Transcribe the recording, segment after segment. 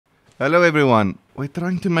Hello everyone, we're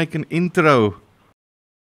trying to make an intro.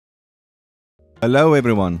 Hello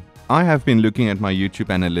everyone, I have been looking at my YouTube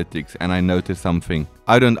analytics and I noticed something.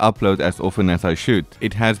 I don't upload as often as I should.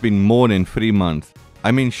 It has been more than 3 months.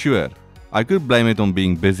 I mean sure, I could blame it on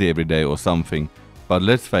being busy every day or something, but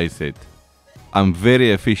let's face it. I'm very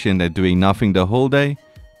efficient at doing nothing the whole day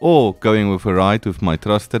or going with a ride with my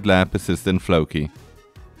trusted lab assistant Floki.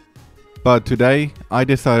 But today I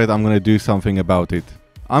decided I'm going to do something about it.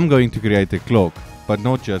 I'm going to create a clock, but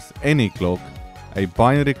not just any clock, a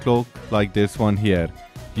binary clock like this one here,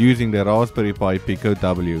 using the Raspberry Pi Pico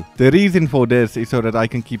W. The reason for this is so that I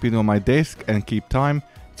can keep it on my desk and keep time,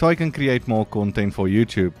 so I can create more content for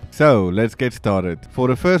YouTube. So let's get started. For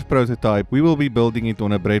the first prototype, we will be building it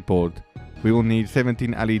on a breadboard. We will need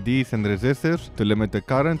 17 LEDs and resistors to limit the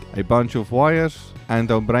current, a bunch of wires, and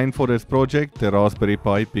our brain for this project, the Raspberry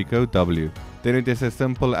Pi Pico W. Then it is as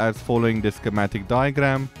simple as following the schematic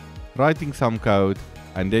diagram, writing some code,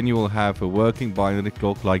 and then you will have a working binary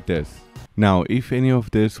clock like this. Now, if any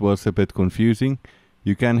of this was a bit confusing,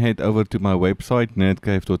 you can head over to my website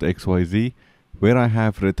nerdcave.xyz, where I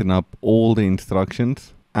have written up all the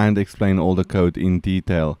instructions and explain all the code in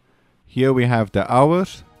detail. Here we have the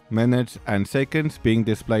hours, minutes and seconds being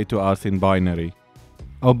displayed to us in binary.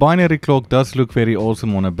 Our binary clock does look very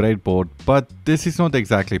awesome on a breadboard, but this is not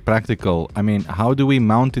exactly practical. I mean, how do we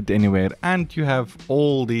mount it anywhere? And you have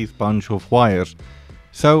all these bunch of wires.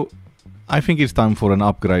 So I think it's time for an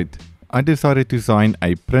upgrade. I decided to design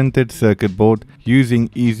a printed circuit board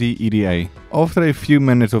using Easy EDA. After a few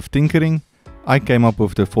minutes of tinkering, I came up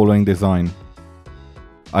with the following design.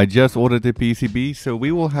 I just ordered the PCB, so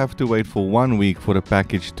we will have to wait for 1 week for the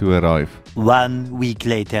package to arrive. 1 week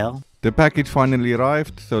later. The package finally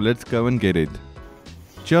arrived, so let's go and get it.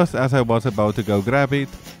 Just as I was about to go grab it,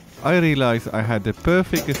 I realized I had the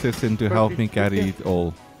perfect assistant to help me carry it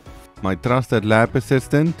all. My trusted lab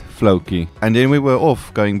assistant, Floki. And then we were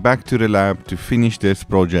off, going back to the lab to finish this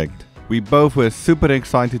project. We both were super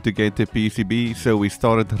excited to get the PCB, so we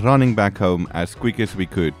started running back home as quick as we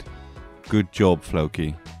could. Good job,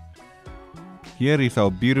 Floki. Here is our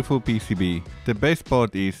beautiful PCB. The best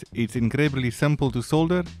part is, it's incredibly simple to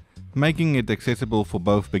solder, making it accessible for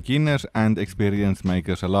both beginners and experienced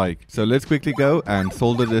makers alike. So let's quickly go and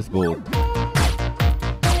solder this board.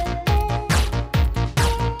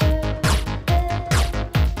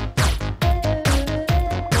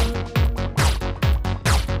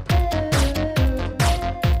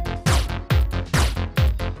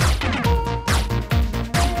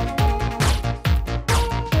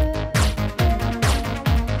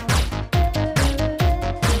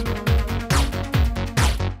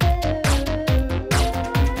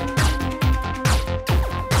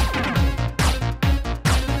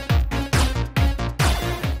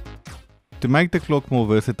 To make the clock more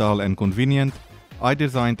versatile and convenient, I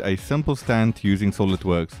designed a simple stand using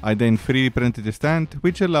SolidWorks. I then 3D printed the stand,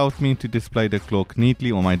 which allowed me to display the clock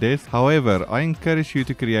neatly on my desk. However, I encourage you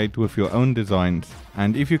to create with your own designs.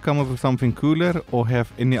 And if you come up with something cooler or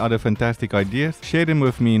have any other fantastic ideas, share them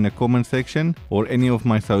with me in the comment section or any of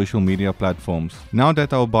my social media platforms. Now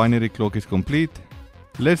that our binary clock is complete,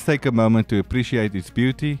 let's take a moment to appreciate its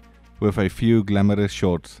beauty with a few glamorous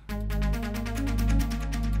shots.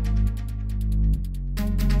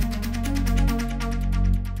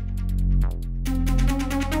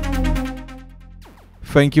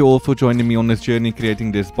 Thank you all for joining me on this journey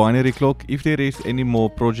creating this binary clock. If there is any more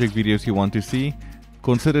project videos you want to see,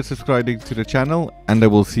 consider subscribing to the channel and I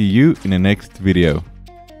will see you in the next video.